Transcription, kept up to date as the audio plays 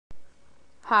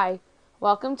Hi,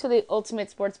 welcome to the Ultimate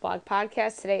Sports Blog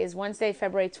Podcast. Today is Wednesday,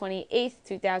 February 28th,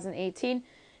 2018.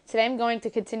 Today I'm going to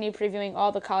continue previewing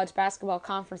all the college basketball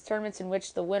conference tournaments in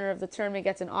which the winner of the tournament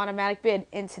gets an automatic bid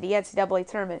into the NCAA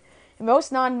tournament. In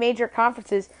most non-major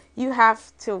conferences, you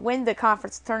have to win the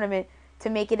conference tournament to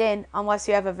make it in unless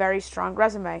you have a very strong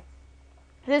resume.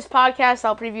 In this podcast,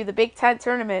 I'll preview the Big Ten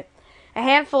tournament. A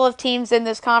handful of teams in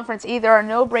this conference either are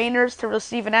no-brainers to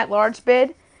receive an at-large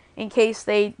bid in case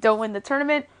they don't win the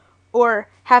tournament, or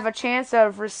have a chance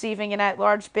of receiving an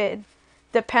at-large bid,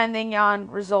 depending on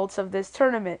results of this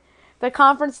tournament. The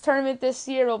conference tournament this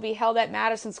year will be held at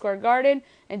Madison Square Garden,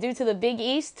 and due to the Big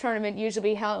East tournament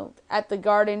usually held at the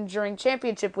Garden during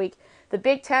championship week, the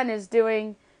Big Ten is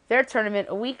doing their tournament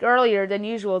a week earlier than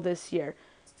usual this year.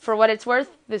 For what it's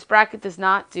worth, this bracket does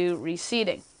not do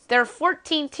reseeding. There are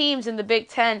 14 teams in the Big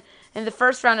Ten, and the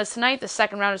first round is tonight, the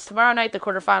second round is tomorrow night, the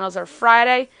quarterfinals are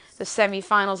Friday, the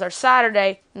semifinals are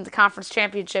Saturday, and the conference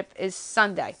championship is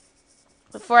Sunday.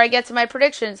 Before I get to my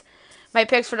predictions, my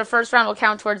picks for the first round will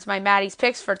count towards my Maddie's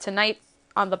picks for tonight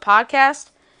on the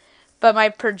podcast, but my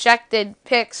projected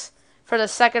picks for the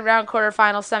second round,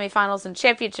 quarterfinals, semifinals, and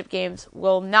championship games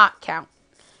will not count.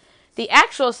 The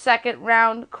actual second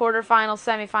round, quarterfinal,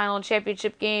 semifinal, and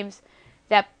championship games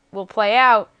that will play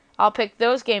out, I'll pick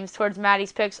those games towards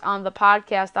Maddie's picks on the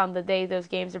podcast on the day those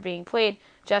games are being played,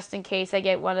 just in case I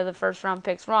get one of the first round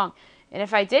picks wrong. And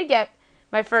if I did get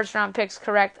my first round picks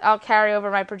correct, I'll carry over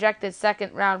my projected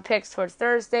second round picks towards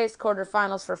Thursdays,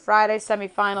 quarterfinals for Friday,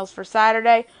 semifinals for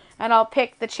Saturday, and I'll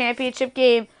pick the championship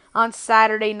game on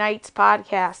Saturday night's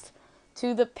podcast.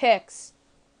 To the picks.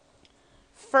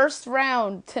 First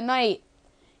round tonight,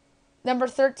 number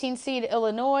 13 seed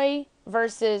Illinois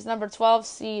versus number 12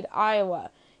 seed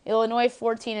Iowa. Illinois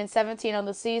 14-17 on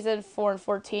the season,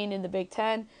 4-14 in the Big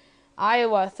Ten.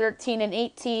 Iowa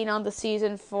 13-18 on the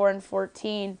season,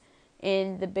 4-14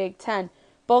 in the Big Ten.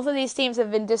 Both of these teams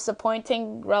have been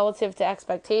disappointing relative to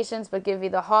expectations, but give me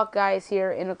the Hawkeyes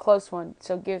here in a close one.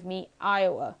 So give me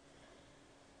Iowa.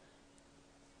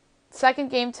 Second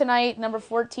game tonight, number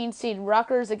 14 seed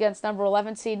Rutgers against number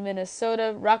 11 seed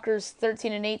Minnesota. Rutgers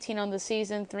 13-18 on the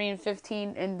season,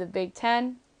 3-15 in the Big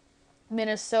Ten.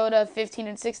 Minnesota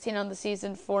 15-16 on the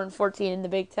season, 4-14 in the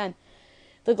Big Ten.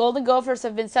 The Golden Gophers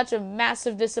have been such a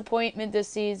massive disappointment this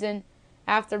season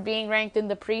after being ranked in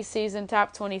the preseason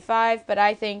top 25, but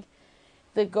I think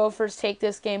the Gophers take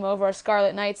this game over a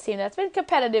Scarlet Knights team that's been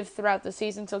competitive throughout the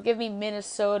season, so give me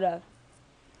Minnesota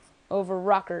over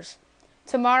Rutgers.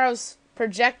 Tomorrow's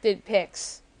projected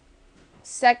picks.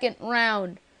 Second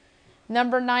round.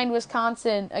 Number 9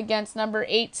 Wisconsin against number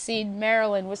 8 seed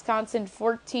Maryland. Wisconsin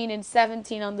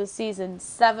 14-17 on the season,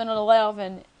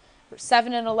 7-11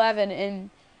 in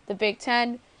the Big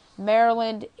Ten.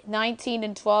 Maryland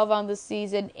 19-12 on the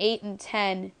season,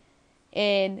 8-10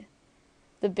 in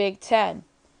the Big Ten.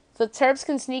 The Terps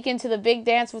can sneak into the big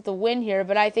dance with a win here,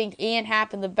 but I think Ian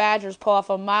Happ and the Badgers pull off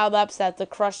a mild upset to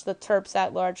crush the Terps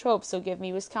at large hope, so give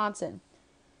me Wisconsin.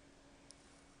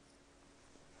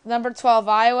 Number 12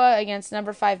 Iowa against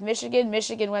number 5 Michigan.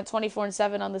 Michigan went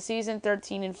 24-7 on the season,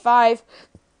 13-5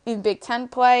 in Big Ten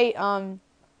play.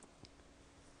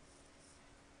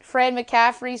 Fred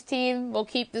McCaffrey's team will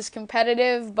keep this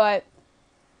competitive, but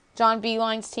John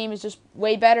Beilein's team is just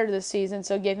way better this season,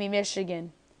 so give me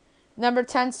Michigan. Number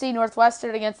 10 seed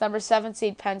Northwestern against number 7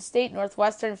 seed Penn State.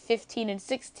 Northwestern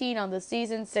 15-16 on the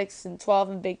season,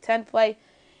 6-12 in Big Ten play.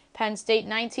 Penn State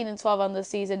 19-12 on the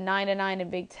season, 9-9 in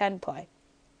Big Ten play.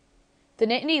 The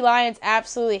Nittany Lions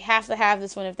absolutely have to have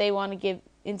this one if they want to get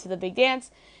into the big dance.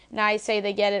 And I say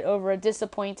they get it over a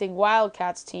disappointing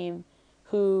Wildcats team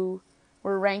who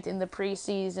were ranked in the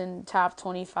preseason top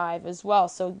 25 as well.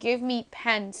 So give me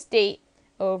Penn State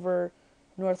over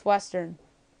Northwestern.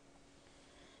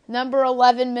 Number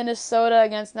 11 Minnesota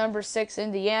against number 6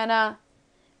 Indiana.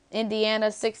 Indiana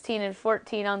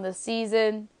 16-14 on the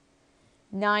season,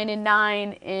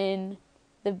 9-9 in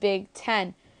the Big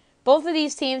Ten. Both of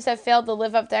these teams have failed to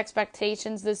live up to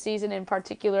expectations this season, in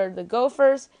particular the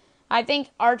Gophers. I think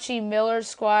Archie Miller's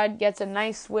squad gets a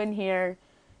nice win here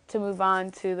to move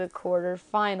on to the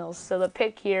quarterfinals. So the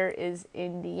pick here is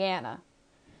Indiana.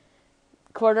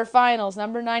 Quarterfinals,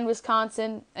 number 9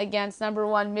 Wisconsin against number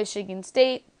 1 Michigan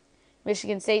State.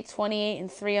 Michigan State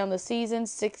 28-3 on the season,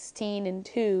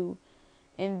 16-2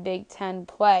 in Big Ten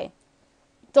play.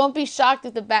 Don't be shocked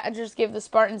if the Badgers give the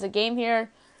Spartans a game here,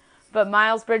 but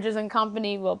Miles Bridges and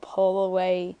company will pull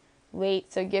away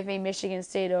late, so give me Michigan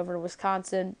State over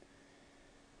Wisconsin.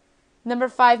 Number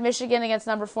 5, Michigan against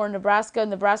number 4, Nebraska.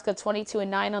 Nebraska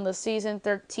 22-9 on the season,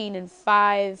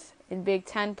 13-5 in Big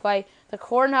Ten play. The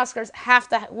Cornhuskers have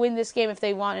to win this game if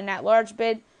they want an at-large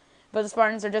bid, but the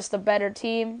Spartans are just a better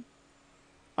team.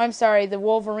 I'm sorry, the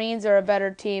Wolverines are a better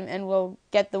team and will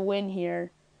get the win here.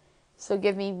 So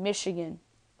give me Michigan.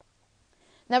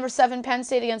 Number 7, Penn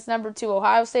State against number 2,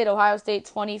 Ohio State. Ohio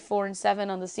State 24-7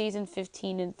 on the season,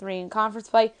 15-3 in conference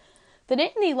play. The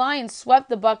Nittany Lions swept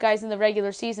the Buckeyes in the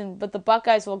regular season, but the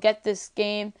Buckeyes will get this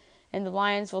game, and the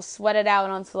Lions will sweat it out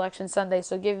on Selection Sunday.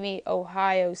 So give me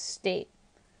Ohio State.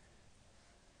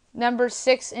 Number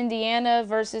 6, Indiana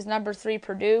versus number 3,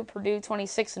 Purdue. Purdue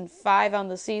 26-5 on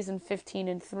the season,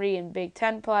 15-3 in Big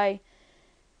Ten play.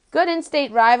 Good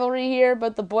in-state rivalry here,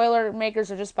 but the Boilermakers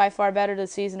are just by far better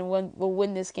this season and will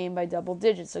win this game by double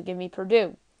digits. So give me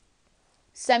Purdue.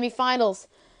 Semifinals.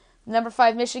 Number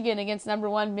 5, Michigan against number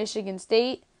 1, Michigan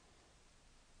State.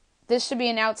 This should be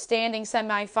an outstanding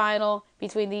semifinal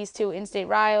between these two in-state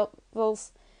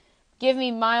rivals. Give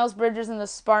me Miles Bridges and the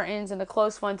Spartans and a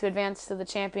close one to advance to the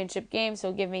championship game,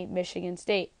 so give me Michigan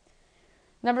State.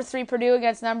 Number 3, Purdue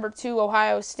against number 2,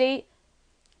 Ohio State.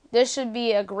 This should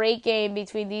be a great game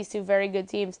between these two very good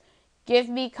teams. Give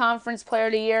me Conference Player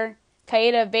of the Year,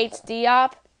 Keita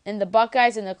Bates-Diop, and the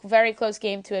Buckeyes in a very close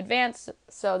game to advance,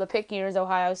 so the pick here is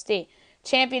Ohio State.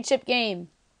 Championship game,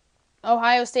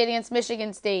 Ohio State against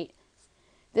Michigan State.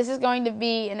 This is going to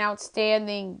be an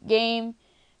outstanding game.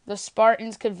 The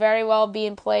Spartans could very well be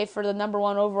in play for the number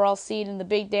 1 overall seed in the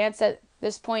Big Dance at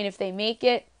this point if they make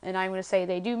it, and I'm going to say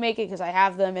they do make it because I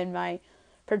have them in my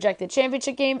projected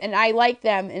championship game, and I like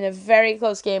them in a very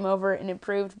close game over an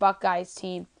improved Buckeyes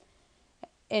team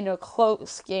in a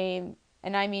close game.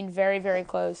 And I mean very, very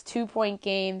close. 2-point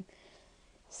game.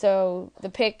 So the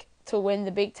pick to win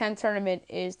the Big Ten tournament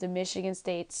is the Michigan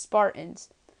State Spartans.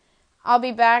 I'll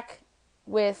be back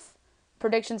with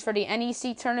predictions for the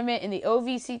NEC tournament and the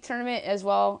OVC tournament, as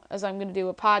well as I'm going to do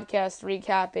a podcast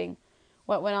recapping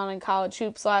what went on in college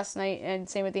hoops last night, and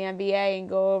same with the NBA, and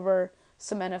go over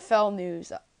some NFL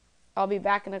news. I'll be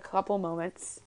back in a couple moments.